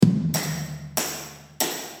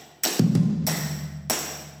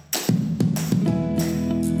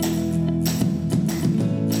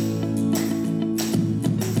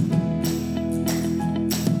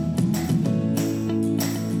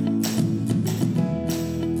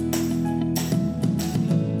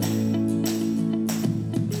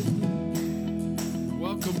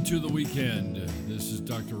weekend. This is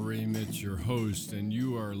Dr. Ray Mitch, your host, and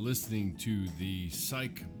you are listening to the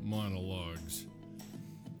Psych Monologues.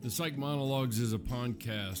 The Psych Monologues is a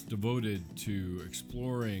podcast devoted to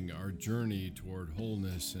exploring our journey toward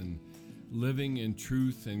wholeness and living in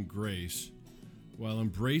truth and grace while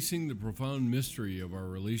embracing the profound mystery of our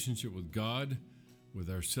relationship with God,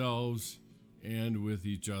 with ourselves, and with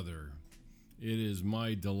each other. It is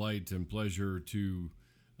my delight and pleasure to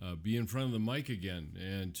be in front of the mic again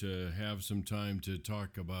and to have some time to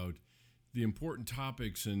talk about the important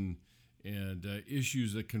topics and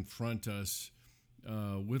issues that confront us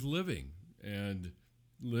with living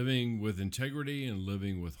with integrity and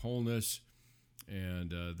living with wholeness.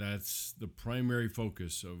 And that's the primary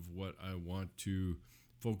focus of what I want to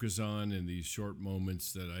focus on in these short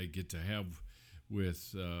moments that I get to have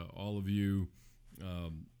with all of you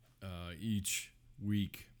each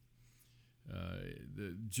week.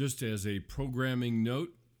 Just as a programming note,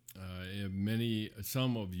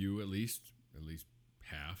 some of you, at least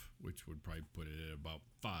half, which would probably put it at about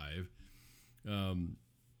 5,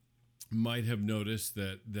 might have noticed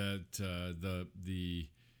that the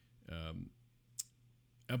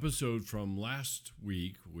episode from last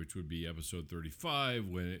week, which would be episode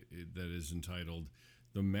 35, that is entitled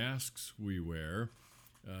 "The Masks We Wear."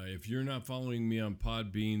 If you're not following me on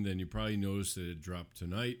Podbean, then you probably noticed that it dropped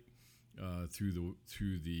tonight. Through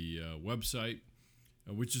the website,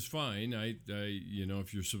 which is fine.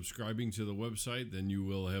 If you're subscribing to the website, then you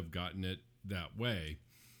will have gotten it that way,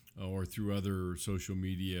 or through other social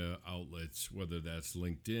media outlets, whether that's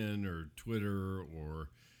LinkedIn or Twitter or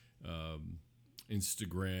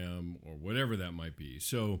Instagram or whatever that might be.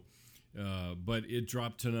 So, but it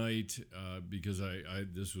dropped tonight because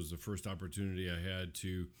this was the first opportunity I had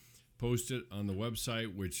to post it on the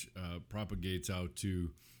website, which propagates out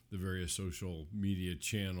to the various social media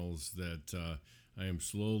channels that I am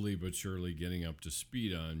slowly but surely getting up to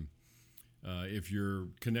speed on. If you're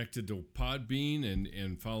connected to Podbean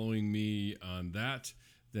and following me on that,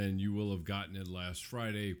 then you will have gotten it last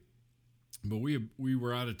Friday. But we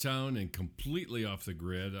were out of town and completely off the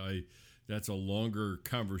grid. That's a longer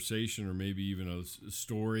conversation, or maybe even a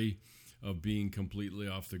story of being completely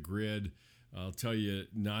off the grid. I'll tell you,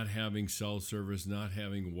 not having cell service, not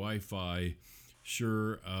having Wi-Fi,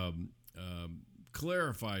 sure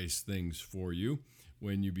clarifies things for you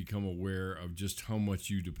when you become aware of just how much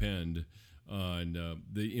you depend on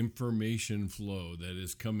the information flow that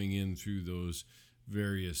is coming in through those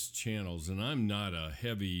various channels. And I'm not a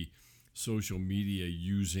heavy social media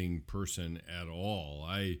using person at all.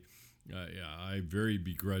 I very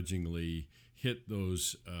begrudgingly hit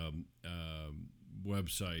those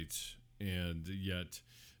websites, and yet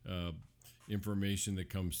information that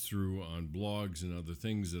comes through on blogs and other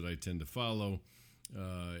things that I tend to follow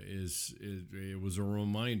it was a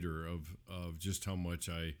reminder of just how much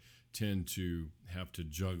I tend to have to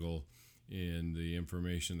juggle in the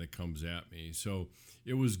information that comes at me. So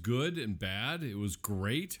it was good and bad. It was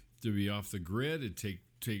great to be off the grid. It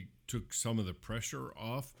took some of the pressure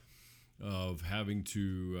off of having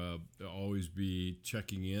to always be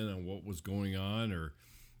checking in on what was going on, or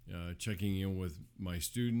checking in with my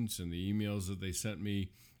students and the emails that they sent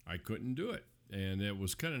me. I couldn't do it. And it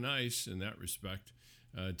was kind of nice in that respect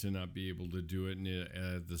to not be able to do it. And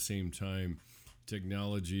at the same time,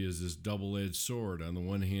 technology is this double-edged sword. On the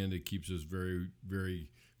one hand, it keeps us very, very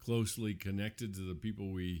closely connected to the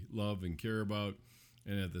people we love and care about.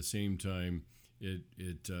 And at the same time,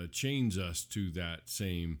 it chains us to that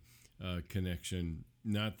same connection.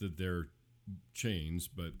 Not that they're chains,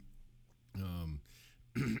 but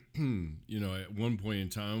at one point in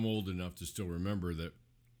time, I'm old enough to still remember that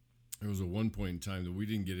there was a one point in time that we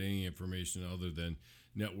didn't get any information other than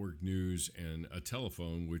network news and a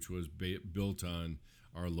telephone, which was built on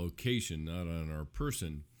our location, not on our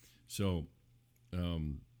person. So,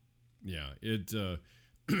 it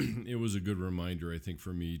was a good reminder, I think,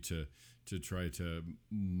 for me to try to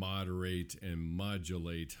moderate and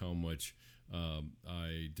modulate how much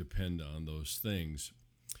I depend on those things.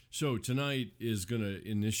 So tonight is going to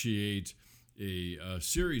initiate a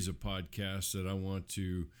series of podcasts that I want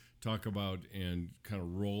to talk about and kind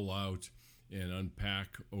of roll out and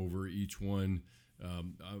unpack over each one.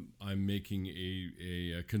 I'm making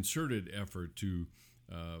a concerted effort to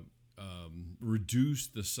reduce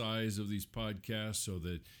the size of these podcasts so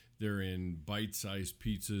that they're in bite-sized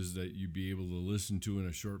pizzas that you'd be able to listen to in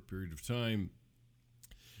a short period of time.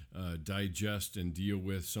 Digest and deal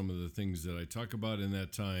with some of the things that I talk about in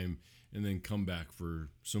that time, and then come back for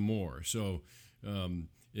some more. So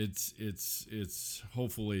it's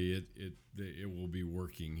hopefully it will be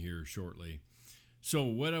working here shortly. So,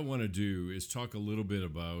 what I want to do is talk a little bit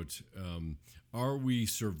about are we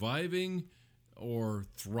surviving or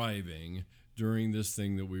thriving during this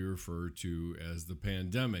thing that we refer to as the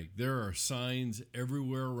pandemic? There are signs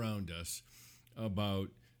everywhere around us about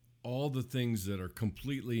all the things that are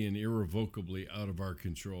completely and irrevocably out of our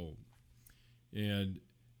control. And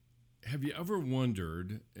have you ever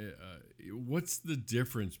wondered what's the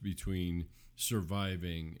difference between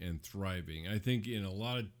surviving and thriving? I think in a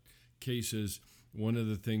lot of cases, one of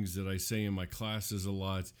the things that I say in my classes a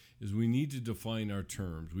lot is we need to define our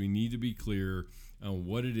terms. We need to be clear on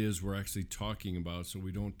what it is we're actually talking about so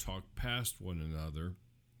we don't talk past one another.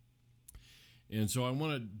 And so I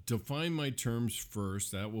want to define my terms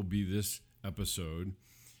first. That will be this episode.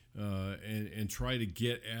 And try to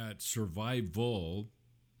get at survival,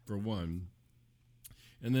 for one.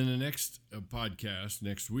 And then the next podcast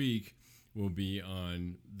next week will be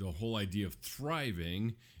on the whole idea of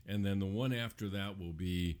thriving. And then the one after that will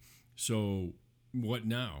be, so what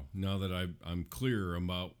now? Now that I'm clear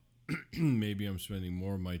about maybe I'm spending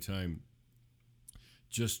more of my time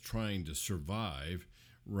just trying to survive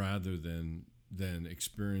rather than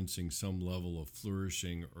experiencing some level of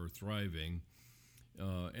flourishing or thriving.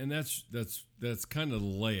 And that's kind of the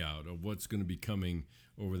layout of what's going to be coming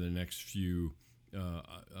over the next few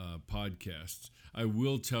podcasts. I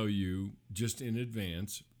will tell you just in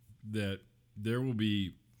advance that there will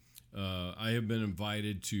be, I have been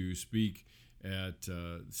invited to speak at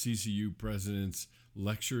CCU President's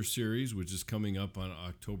Lecture Series, which is coming up on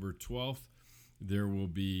October 12th. There will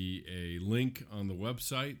be a link on the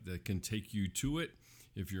website that can take you to it.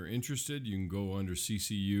 If you're interested, you can go under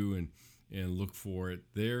CCU and look for it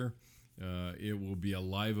there. It will be a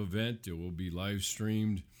live event. It will be live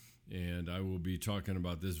streamed, and I will be talking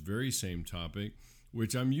about this very same topic,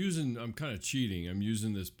 which I'm kind of cheating. I'm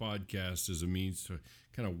using this podcast as a means to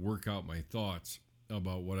kind of work out my thoughts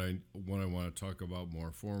about what I want to talk about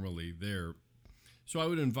more formally there. So I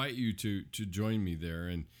would invite you to join me there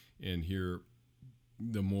and hear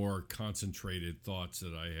the more concentrated thoughts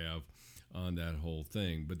that I have on that whole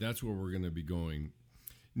thing. But that's where we're going to be going.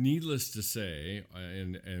 Needless to say,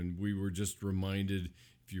 and we were just reminded,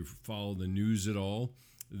 if you follow the news at all,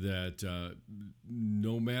 that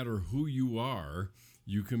no matter who you are,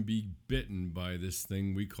 you can be bitten by this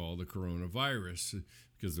thing we call the coronavirus,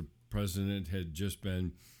 because the president had just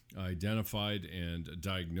been identified and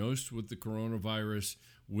diagnosed with the coronavirus,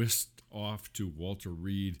 whisked off to Walter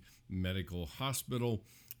Reed Medical Hospital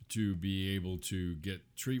to be able to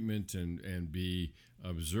get treatment and be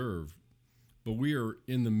observed. But we are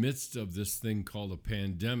in the midst of this thing called a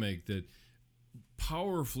pandemic that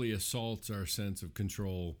powerfully assaults our sense of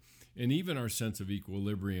control and even our sense of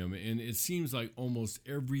equilibrium. And it seems like almost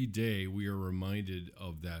every day we are reminded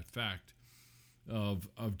of that fact, of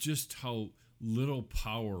just how little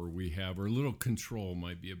power we have, or little control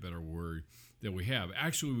might be a better word, that we have.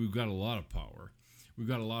 Actually, we've got a lot of power. We've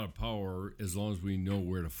got a lot of power as long as we know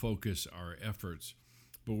where to focus our efforts.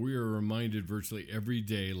 But we are reminded virtually every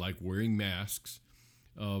day, like wearing masks,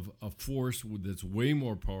 of a force that's way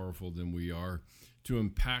more powerful than we are to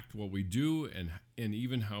impact what we do and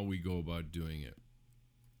even how we go about doing it.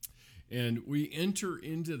 And we enter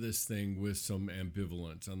into this thing with some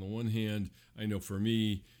ambivalence. On the one hand, I know for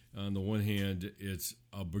me, on the one hand, it's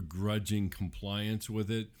a begrudging compliance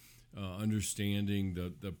with it, understanding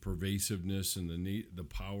the pervasiveness and the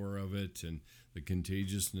power of it and the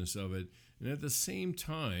contagiousness of it. And at the same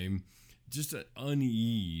time, just an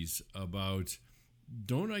unease about,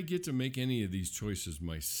 don't I get to make any of these choices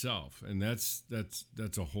myself? And that's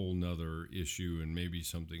a whole nother issue and maybe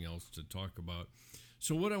something else to talk about.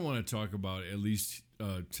 So what I want to talk about, at least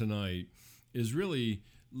tonight, is really,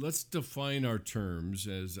 let's define our terms,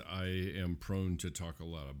 as I am prone to talk a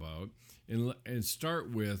lot about, and start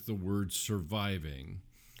with the word surviving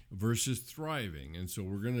versus thriving. And so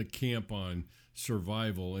we're going to camp on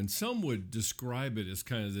survival, and some would describe it as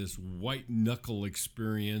kind of this white knuckle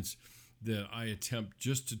experience that I attempt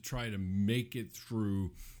just to try to make it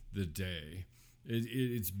through the day.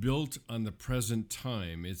 It's built on the present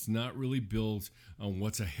time. It's not really built on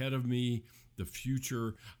what's ahead of me, the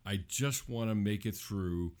future. I just want to make it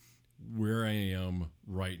through where I am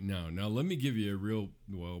right now. Now, let me give you a real,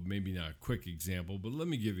 well, maybe not a quick example, but let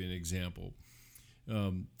me give you an example.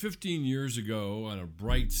 15 years ago, on a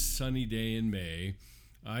bright sunny day in May,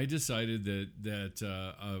 I decided that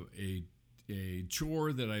a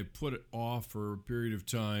chore that I put off for a period of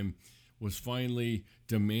time was finally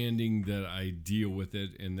demanding that I deal with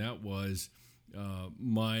it, and that was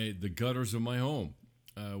the gutters of my home.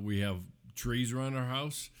 We have trees around our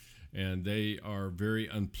house, and they are very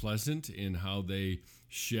unpleasant in how they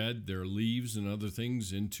shed their leaves and other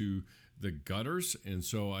things into the gutters. And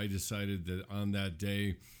so I decided that on that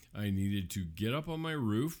day, I needed to get up on my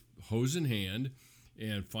roof, hose in hand,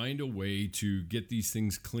 and find a way to get these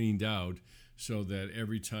things cleaned out so that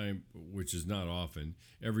every time, which is not often,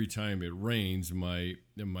 every time it rains, my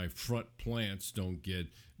front plants don't get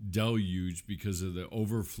deluged because of the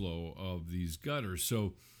overflow of these gutters.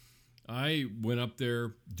 So I went up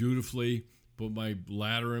there dutifully, put my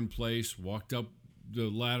ladder in place, walked up the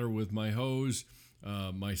ladder with my hose.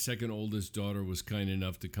 My second oldest daughter was kind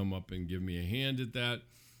enough to come up and give me a hand at that.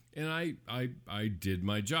 And I did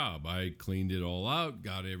my job. I cleaned it all out,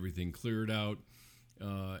 got everything cleared out,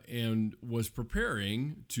 and was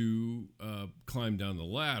preparing to climb down the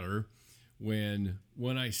ladder when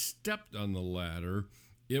I stepped on the ladder,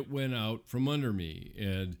 it went out from under me.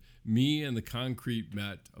 And me and the concrete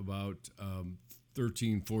met about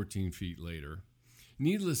 13, 14 feet later.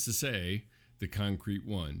 Needless to say, the concrete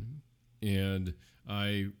won. And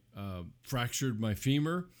I fractured my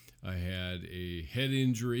femur. I had a head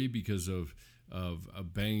injury because of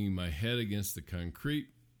banging my head against the concrete.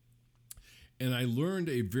 And I learned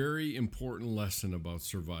a very important lesson about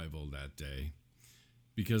survival that day.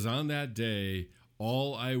 Because on that day,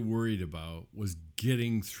 all I worried about was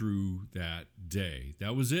getting through that day.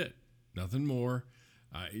 That was it. Nothing more.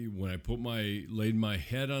 When I laid my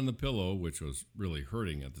head on the pillow, which was really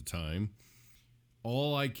hurting at the time,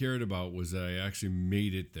 all I cared about was that I actually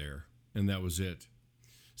made it there. And that was it.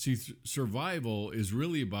 See, survival is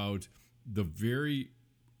really about the very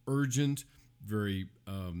urgent, very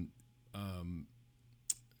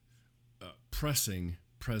pressing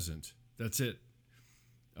present. That's it.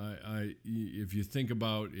 If you think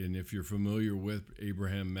about, and if you're familiar with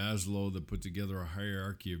Abraham Maslow that put together a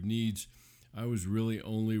hierarchy of needs, I was really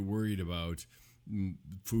only worried about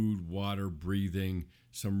food, water, breathing,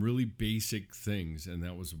 some really basic things, and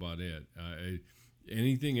that was about it.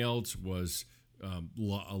 Anything else was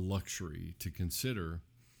a luxury to consider.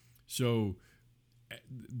 So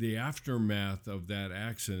the aftermath of that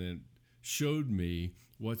accident showed me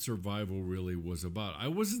what survival really was about. I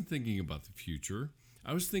wasn't thinking about the future.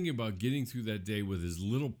 I was thinking about getting through that day with as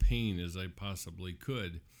little pain as I possibly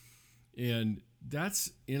could. And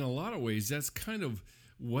that's, in a lot of ways, that's kind of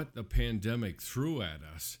what the pandemic threw at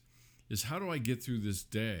us, is how do I get through this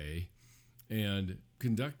day and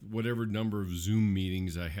conduct whatever number of Zoom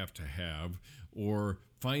meetings I have to have, or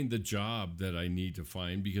find the job that I need to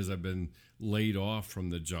find because I've been laid off from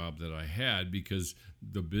the job that I had because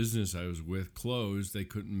the business I was with closed. They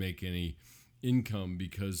couldn't make any income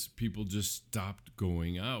because people just stopped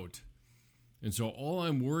going out. And so all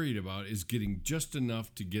I'm worried about is getting just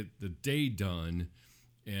enough to get the day done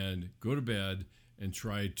and go to bed and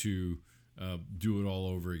try to do it all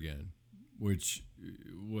over again, which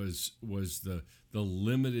was the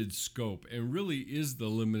limited scope, and really is the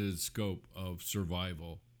limited scope of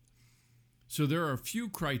survival. So there are a few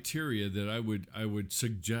criteria that I would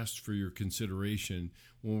suggest for your consideration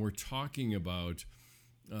when we're talking about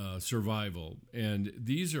survival, and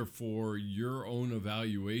these are for your own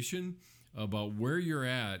evaluation about where you're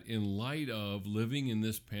at in light of living in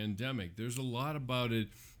this pandemic. There's a lot about it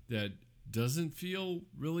that doesn't feel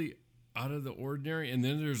really out of the ordinary, and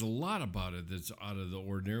then there's a lot about it that's out of the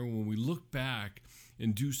ordinary when we look back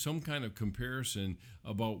and do some kind of comparison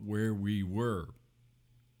about where we were.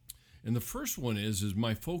 And the first one is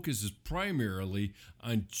my focus is primarily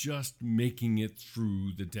on just making it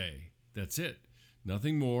through the day. That's it.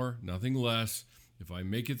 Nothing more, nothing less. If I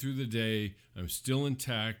make it through the day, I'm still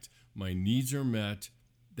intact, my needs are met,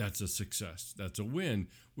 that's a success. That's a win,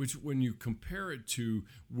 which when you compare it to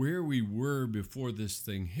where we were before this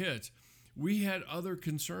thing hit, we had other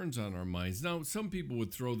concerns on our minds. Now, some people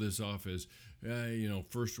would throw this off as,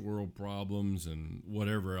 first world problems and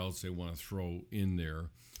whatever else they want to throw in there.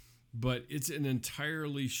 But it's an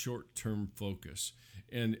entirely short-term focus.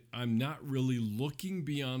 And I'm not really looking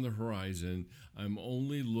beyond the horizon. I'm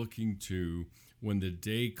only looking to, when the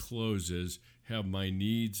day closes, have my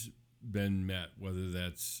needs been met, whether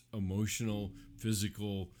that's emotional,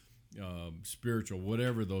 physical, spiritual,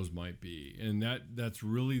 whatever those might be. And that's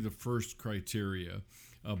really the first criteria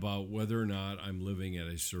about whether or not I'm living at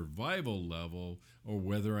a survival level or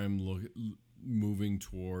whether I'm moving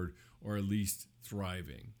toward or at least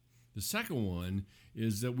thriving. The second one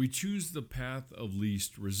is that we choose the path of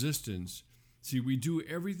least resistance. See, we do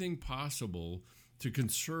everything possible to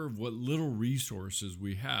conserve what little resources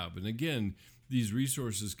we have. And again, these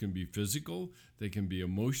resources can be physical, they can be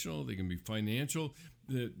emotional, they can be financial.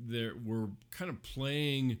 We're kind of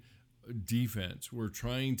playing defense. We're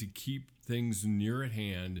trying to keep things near at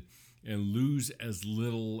hand and lose as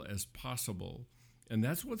little as possible. And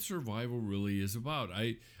that's what survival really is about.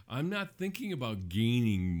 I'm not thinking about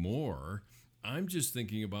gaining more. I'm just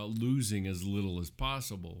thinking about losing as little as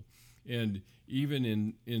possible. And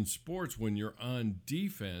even in sports, when you're on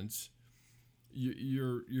defense,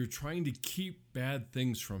 you're trying to keep bad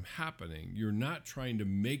things from happening. You're not trying to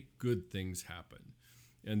make good things happen.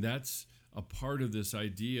 And that's a part of this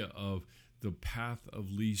idea of the path of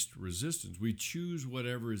least resistance. We choose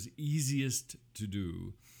whatever is easiest to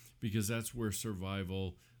do because that's where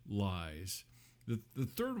survival lies. The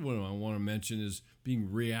third one I want to mention is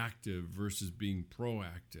being reactive versus being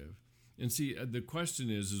proactive. And see, the question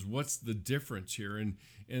is what's the difference here?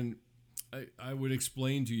 And I would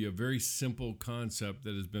explain to you a very simple concept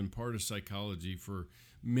that has been part of psychology for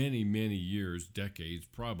many, many years, decades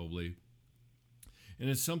probably. And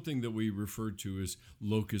it's something that we refer to as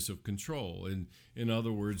locus of control. And in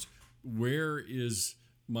other words, where is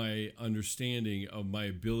my understanding of my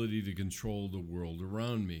ability to control the world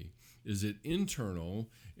around me? Is it internal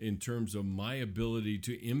in terms of my ability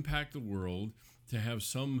to impact the world, to have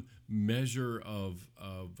some measure of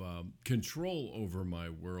control over my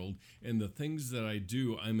world, and the things that I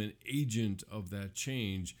do, I'm an agent of that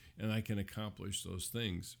change, and I can accomplish those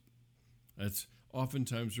things? That's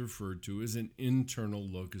oftentimes referred to as an internal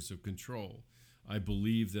locus of control. I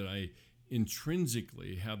believe that I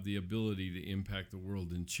intrinsically have the ability to impact the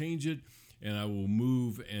world and change it, and I will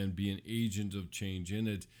move and be an agent of change in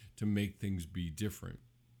it to make things be different.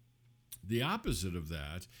 The opposite of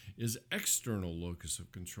that is external locus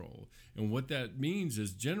of control. And what that means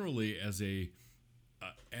is generally as a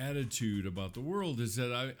attitude about the world is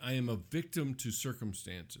that I am a victim to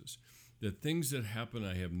circumstances. That things that happen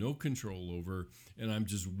I have no control over, and I'm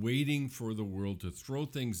just waiting for the world to throw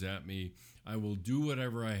things at me. I will do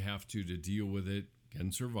whatever I have to deal with it,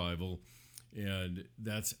 again, survival, and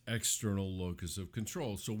that's external locus of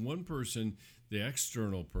control. So one person, the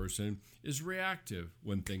external person, is reactive.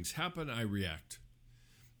 When things happen, I react.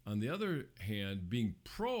 On the other hand, being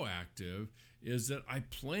proactive is that I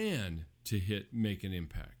plan to make an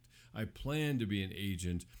impact. I plan to be an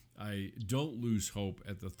agent. I don't lose hope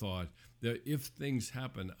at the thought that if things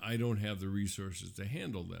happen, I don't have the resources to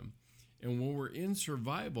handle them. And when we're in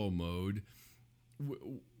survival mode,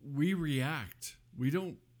 we react. We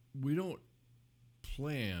don't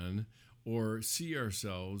plan or see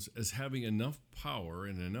ourselves as having enough power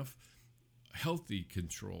and enough healthy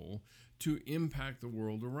control to impact the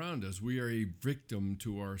world around us. We are a victim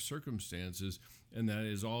to our circumstances, and that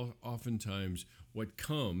is oftentimes what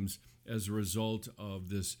comes as a result of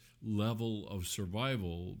this level of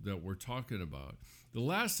survival that we're talking about. The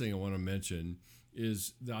last thing I want to mention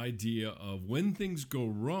is the idea of when things go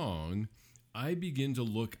wrong, I begin to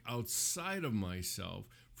look outside of myself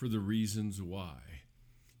for the reasons why.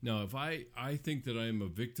 Now, if I think that I am a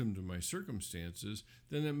victim to my circumstances,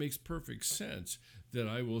 then it makes perfect sense that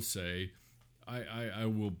I will say, I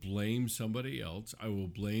will blame somebody else. I will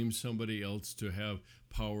blame somebody else to have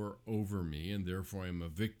power over me, and therefore I'm a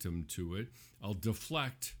victim to it. I'll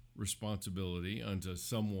deflect responsibility onto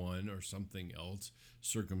someone or something else,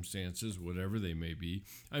 circumstances, whatever they may be.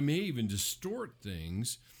 I may even distort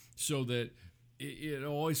things so that it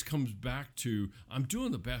always comes back to, I'm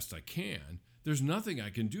doing the best I can. There's nothing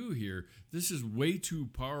I can do here. This is way too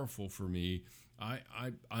powerful for me.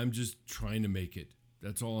 I'm just trying to make it.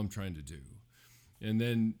 That's all I'm trying to do. And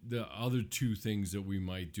then the other two things that we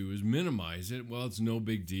might do is minimize it. Well, it's no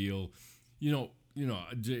big deal.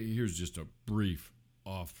 Here's just a brief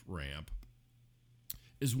off ramp.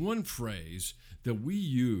 Is one phrase that we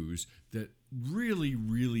use that really,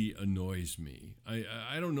 really annoys me.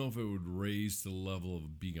 I don't know if it would raise to the level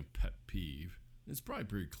of being a pet peeve. It's probably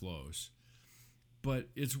pretty close. But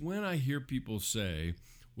it's when I hear people say,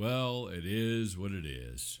 well, it is what it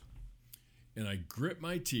is. And I grit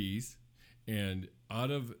my teeth, and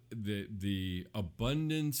out of the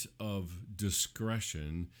abundance of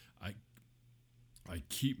discretion, I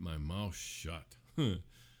keep my mouth shut.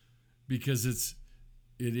 Because it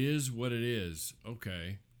is what it is.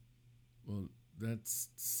 Okay. Well, that's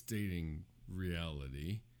stating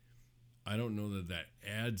reality. I don't know that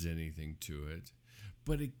adds anything to it.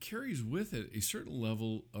 But it carries with it a certain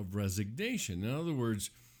level of resignation. In other words,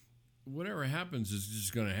 whatever happens is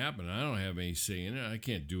just going to happen. I don't have any say in it. I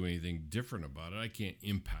can't do anything different about it. I can't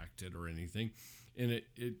impact it or anything. And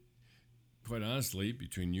it quite honestly,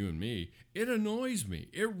 between you and me, it annoys me.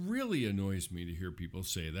 It really annoys me to hear people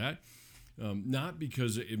say that. Not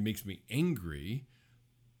because it makes me angry,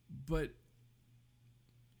 but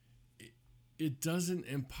it doesn't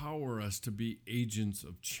empower us to be agents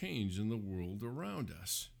of change in the world around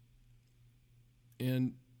us.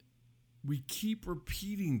 And we keep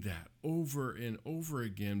repeating that over and over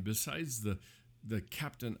again, besides the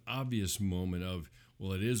Captain Obvious moment of,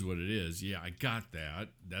 well, it is what it is. Yeah, I got that.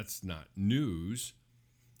 That's not news.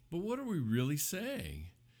 But what are we really saying?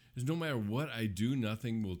 Is no matter what I do,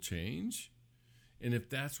 nothing will change? And if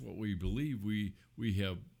that's what we believe, we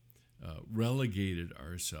have relegated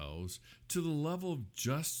ourselves to the level of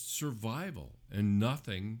just survival and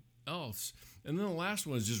nothing else. And then the last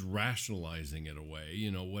one is just rationalizing it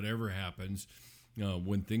away. Whatever happens,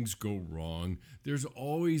 when things go wrong, there's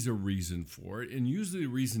always a reason for it. And usually the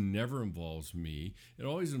reason never involves me. It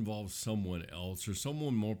always involves someone else or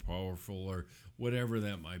someone more powerful or whatever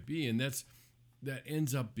that might be. And that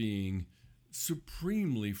ends up being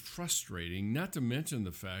supremely frustrating, not to mention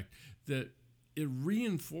the fact that it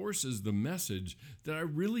reinforces the message that I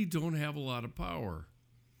really don't have a lot of power.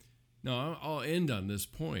 Now, I'll end on this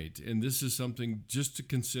point, and this is something just to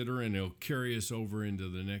consider, and it'll carry us over into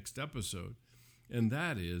the next episode. And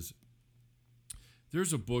that is,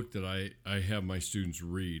 there's a book that I have my students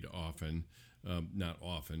read often, not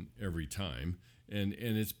often, every time, and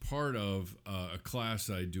it's part of a class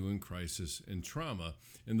that I do in crisis and trauma.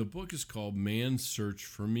 And the book is called Man's Search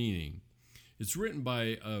for Meaning. It's written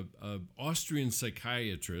by an Austrian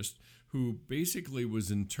psychiatrist who basically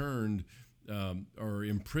was interned or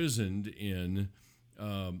imprisoned in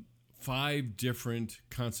 5 different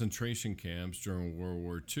concentration camps during World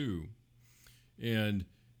War II. And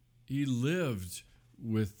he lived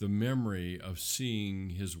with the memory of seeing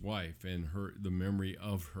his wife and the memory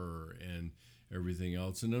of her and everything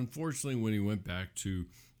else. And unfortunately, when he went back to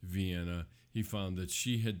Vienna, he found that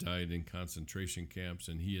she had died in concentration camps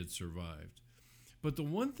and he had survived. But the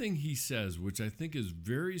one thing he says, which I think is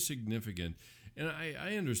very significant, and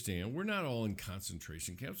I understand, we're not all in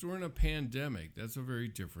concentration camps. We're in a pandemic. That's a very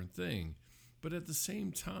different thing. But at the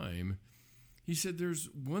same time, he said, there's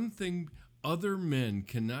one thing other men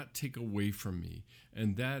cannot take away from me,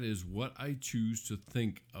 and that is what I choose to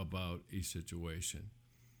think about a situation.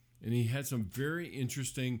 And he had some very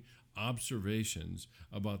interesting observations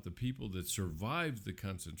about the people that survived the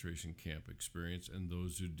concentration camp experience and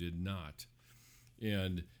those who did not.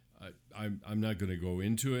 And I'm not going to go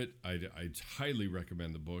into it. I highly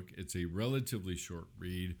recommend the book. It's a relatively short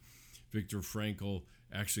read. Viktor Frankl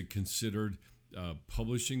actually considered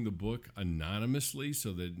publishing the book anonymously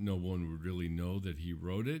so that no one would really know that he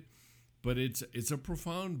wrote it. But it's a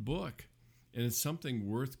profound book, and it's something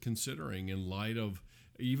worth considering in light of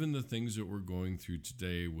even the things that we're going through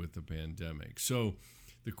today with the pandemic. So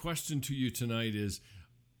the question to you tonight is,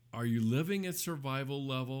 are you living at survival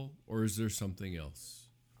level, or is there something else?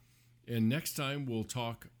 And next time we'll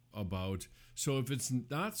talk about, so if it's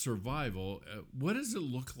not survival, what does it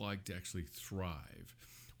look like to actually thrive?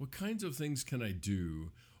 What kinds of things can I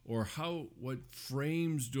do, or what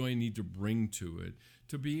frames do I need to bring to it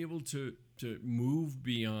to be able to move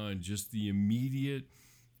beyond just the immediate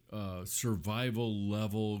survival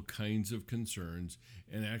level kinds of concerns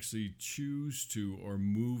and actually choose to or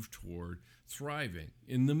move toward thriving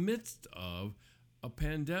in the midst of a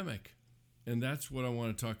pandemic? And that's what I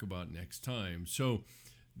want to talk about next time. So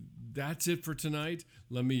that's it for tonight.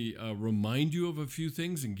 Let me remind you of a few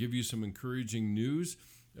things and give you some encouraging news.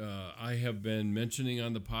 I have been mentioning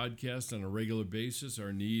on the podcast on a regular basis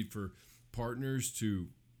our need for partners to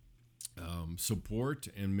support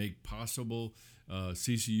and make possible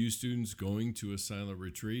CCU students going to a silent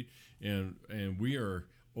retreat. And we are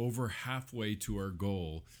over halfway to our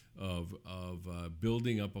goal of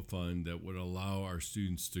building up a fund that would allow our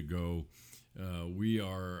students to go. We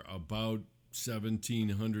are about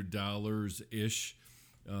 $1,700-ish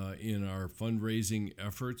in our fundraising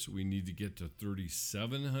efforts. We need to get to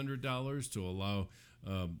 $3,700 to allow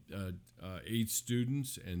 8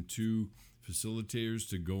 students and 2 facilitators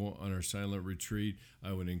to go on our silent retreat.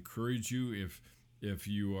 I would encourage you, if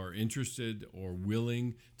you are interested or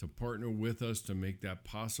willing to partner with us to make that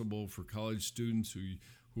possible for college students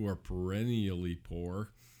who are perennially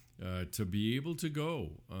poor, to be able to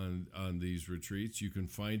go on these retreats. You can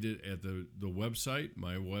find it at the website,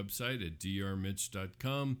 my website at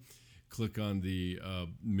drmitch.com. Click on the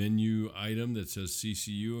menu item that says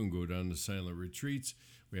CCU and go down to Silent Retreats.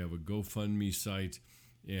 We have a GoFundMe site,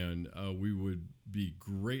 and we would be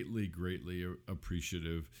greatly, greatly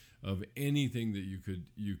appreciative of anything that you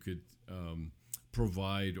could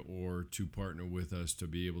provide or to partner with us to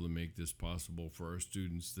be able to make this possible for our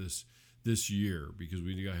students this year, because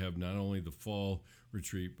we have not only the fall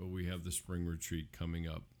retreat, but we have the spring retreat coming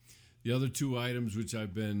up. The other two items which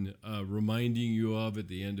I've been reminding you of at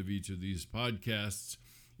the end of each of these podcasts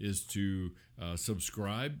is to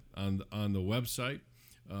subscribe on the website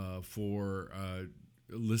for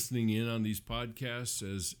listening in on these podcasts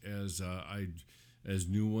as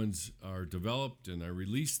new ones are developed and I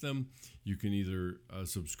release them. You can either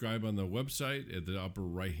subscribe on the website at the upper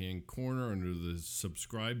right-hand corner under the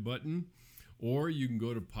subscribe button, or you can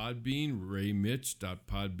go to Podbean,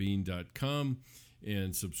 raymitch.podbean.com,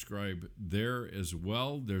 and subscribe there as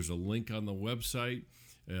well. There's a link on the website.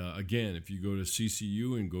 Again, if you go to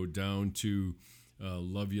CCU and go down to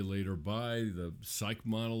Love You Later Bye, the Psych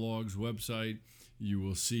Monologues website, you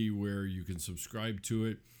will see where you can subscribe to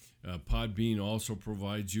it. Podbean also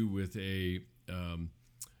provides you with a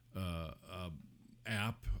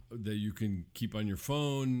app that you can keep on your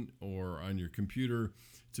phone or on your computer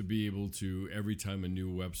to be able to, every time a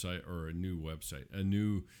new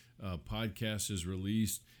podcast is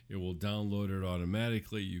released, it will download it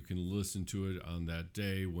automatically. You can listen to it on that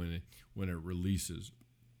day when it releases.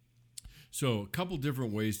 So a couple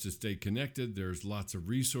different ways to stay connected. There's lots of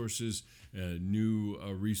resources, new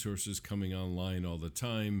resources coming online all the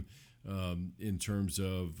time in terms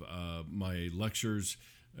of my lectures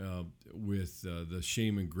with the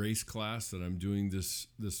Shame and Grace class that I'm doing this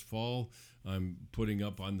fall. I'm putting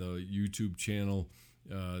up on the YouTube channel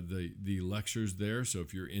the lectures there. So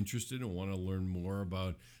if you're interested and want to learn more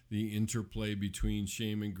about the interplay between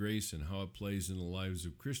shame and grace and how it plays in the lives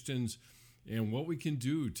of Christians and what we can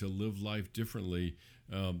do to live life differently,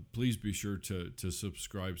 please be sure to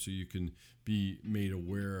subscribe so you can be made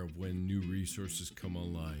aware of when new resources come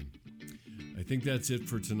online. I think that's it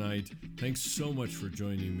for tonight. Thanks so much for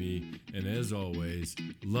joining me. And as always,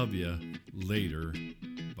 love ya. Later.